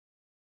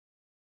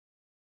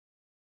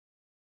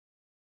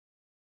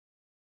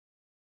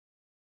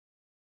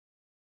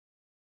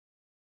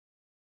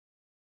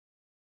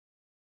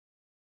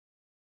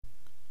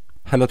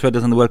Hello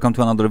traders and welcome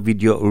to another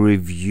video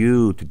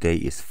review. Today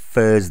is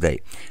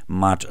Thursday,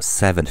 March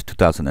 7th,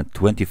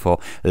 2024.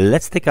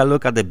 Let's take a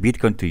look at the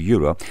Bitcoin to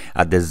Euro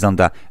at the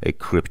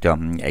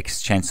Zondacrypto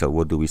exchange. So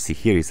what do we see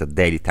here is a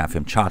daily time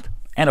frame chart.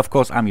 And of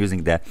course, I'm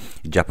using the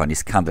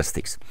Japanese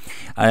candlesticks.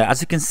 As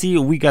you can see,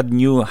 we got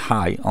new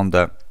high on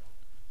the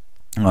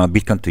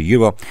Bitcoin to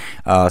Euro,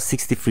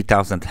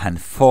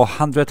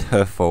 63,400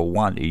 for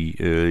one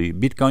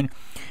Bitcoin.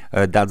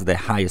 That's the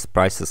highest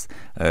price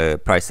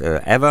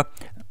ever.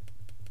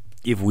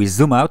 If we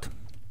zoom out,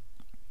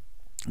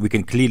 we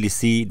can clearly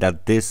see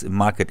that this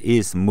market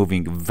is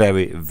moving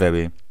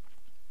very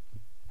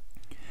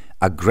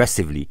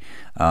aggressively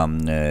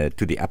to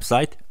the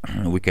upside.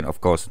 We can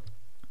of course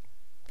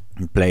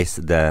place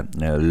the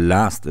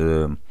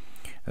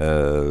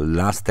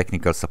last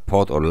technical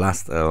support or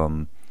last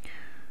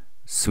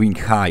swing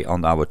high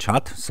on our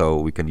chart, so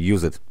we can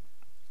use it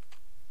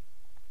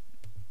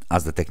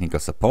as the technical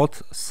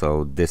support.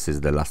 So this is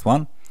the last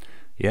one,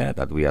 yeah,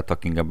 that we are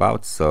talking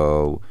about.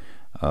 So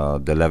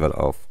the level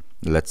of,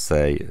 let's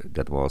say,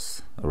 that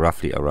was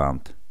roughly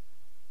around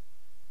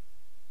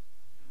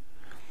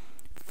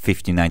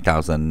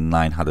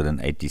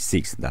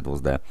 59,986. That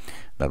was the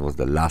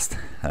last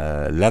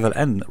level,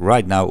 and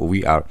right now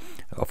we are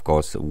of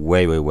course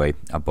way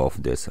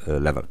above this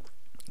level.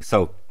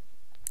 So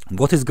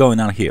what is going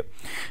on here?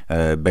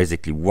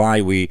 Basically,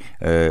 why we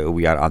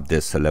are at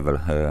this level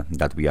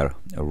that we are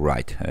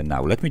right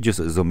now. Let me just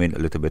zoom in a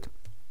little bit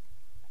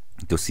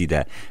to see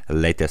the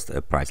latest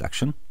price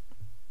action.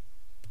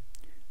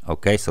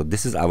 Okay, so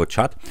this is our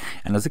chart,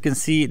 and as you can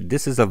see,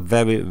 this is a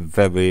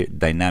very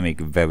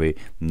dynamic, very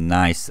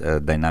nice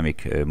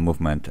dynamic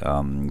movement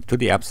to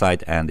the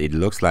upside, and it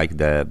looks like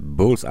the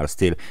bulls are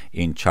still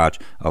in charge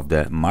of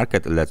the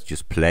market. Let's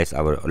just place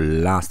our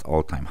last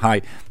all-time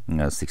high,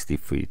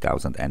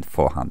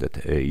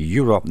 63,400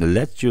 euro.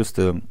 Let's just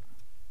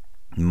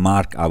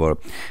mark our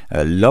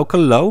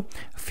local low,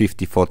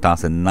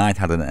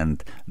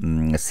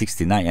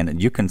 54,969,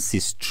 and you can see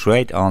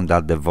straight on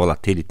that the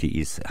volatility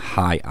is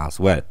high as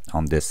well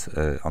on this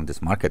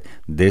market.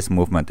 This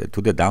movement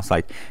to the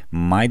downside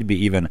might be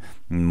even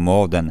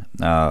more than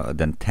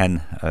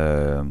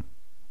 10%.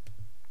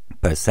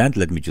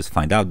 Let me just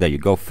find out. There you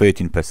go,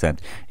 13%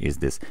 is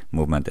this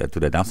movement to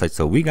the downside.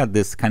 So we got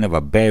this kind of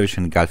a bearish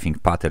engulfing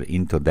pattern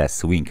into the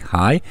swing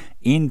high,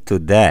 into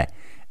the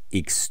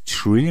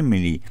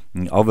extremely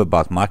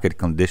overbought market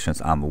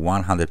conditions. I'm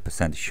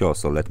 100% sure.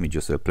 So let me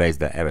just replace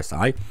the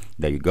RSI.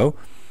 There you go.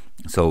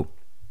 So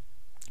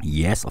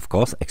yes, of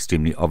course,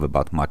 extremely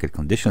overbought market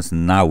conditions.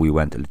 Now we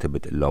went a little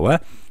bit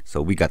lower,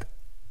 so we got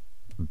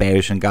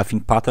bearish engulfing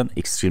pattern,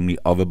 extremely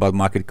overbought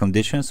market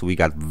conditions. We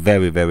got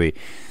very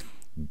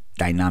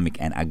dynamic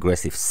and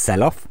aggressive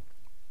sell-off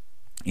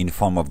in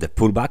form of the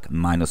pullback,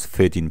 minus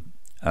 13%,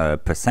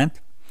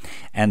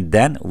 and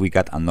then we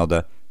got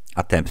another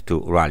attempt to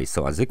rally.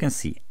 So as you can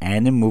see,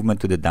 any movement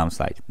to the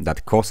downside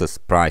that causes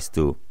price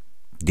to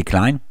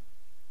decline,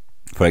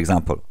 for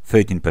example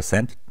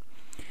 13%,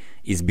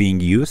 is being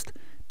used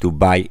to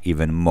buy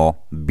even more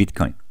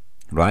Bitcoin,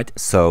 right?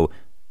 So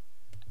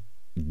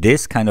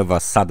this kind of a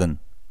sudden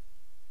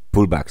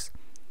pullbacks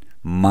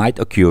might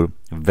occur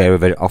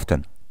very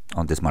often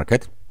on this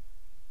market,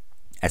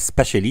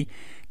 especially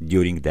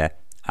during the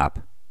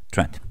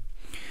uptrend.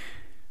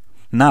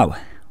 Now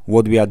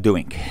what we are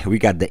doing, we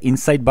got the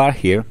inside bar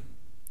here,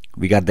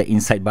 we got the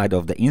inside bar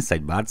of the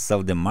inside bar,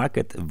 so the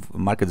market's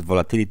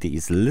volatility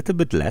is a little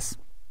bit less,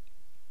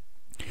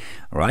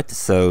 right?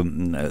 So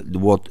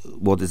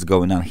what is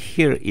going on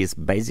here is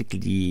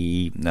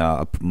basically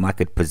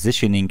market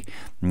positioning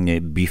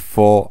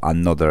before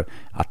another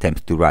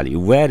attempt to rally.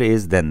 Where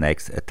is the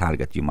next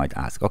target, you might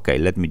ask? Okay,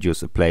 let me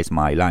just place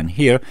my line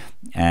here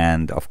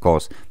and of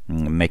course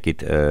make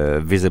it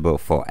visible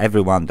for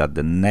everyone that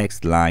the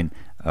next line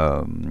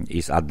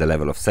is at the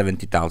level of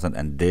 70,000,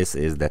 and this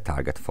is the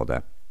target for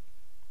the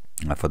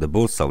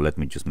bulls. So let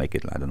me just make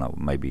it, I don't know,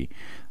 maybe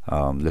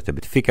a little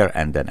bit thicker,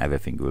 and then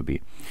everything will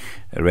be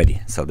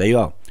ready. So there you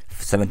are,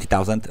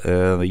 70,000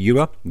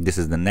 euro. This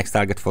is the next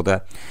target for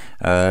the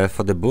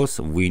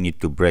bulls. We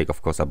need to break,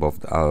 of course,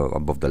 above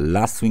the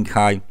last swing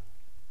high.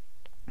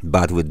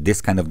 But with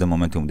this kind of the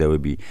momentum, there will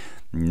be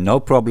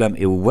no problem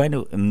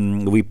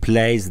when we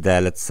place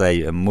the, let's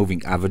say,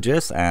 moving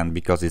averages, and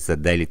because it's a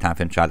daily time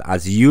frame chart,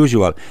 as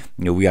usual,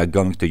 we are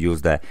going to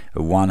use the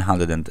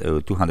 100 and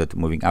 200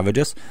 moving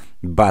averages.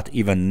 But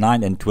even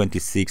 9 and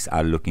 26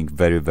 are looking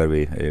very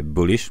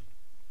bullish,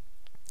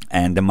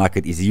 and the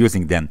market is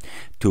using them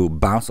to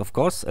bounce, of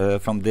course,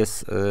 from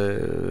this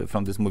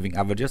moving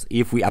averages.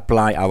 If we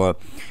apply our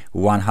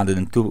 100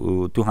 and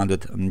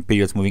 200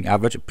 periods moving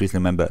average, please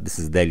remember this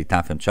is daily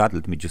time frame chart.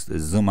 Let me just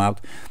zoom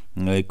out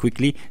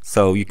quickly,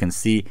 so you can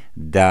see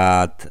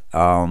that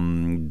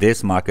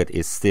this market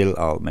is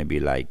still maybe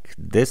like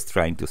this,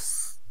 trying to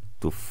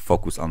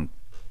focus on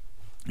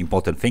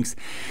important things.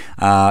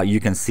 You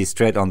can see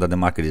straight on that the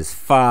market is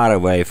far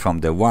away from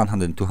the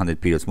 100 and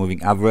 200 periods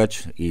moving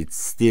average. It's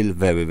still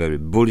very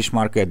bullish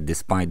market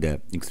despite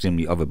the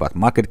extremely overbought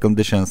market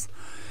conditions.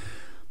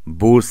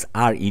 bulls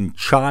are in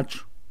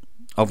charge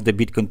of the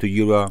Bitcoin to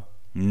euro.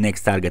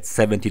 Next target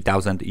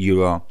 70,000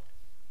 euro.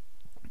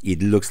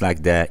 It looks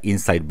like the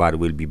inside bar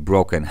will be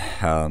broken,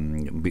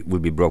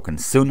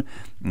 soon.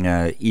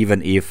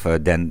 Even if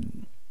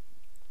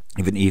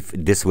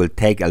this will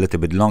take a little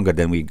bit longer,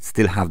 then we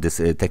still have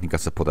this technical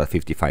support at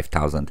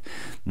 55,000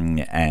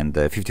 and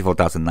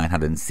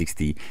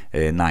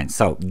 54,969.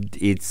 So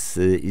it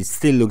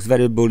still looks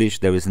very bullish.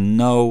 There is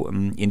no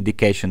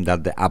indication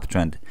that the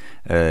uptrend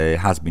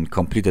has been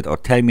completed or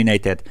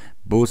terminated.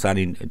 Bulls are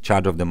in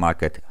charge of the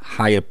market.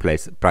 Higher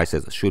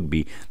prices should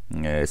be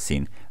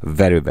seen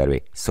very,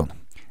 very soon.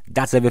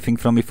 That's everything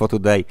from me for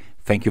today.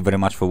 Thank you very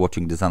much for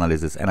watching this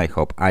analysis, and I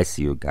hope I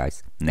see you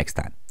guys next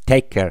time.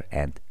 Take care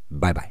and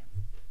bye bye.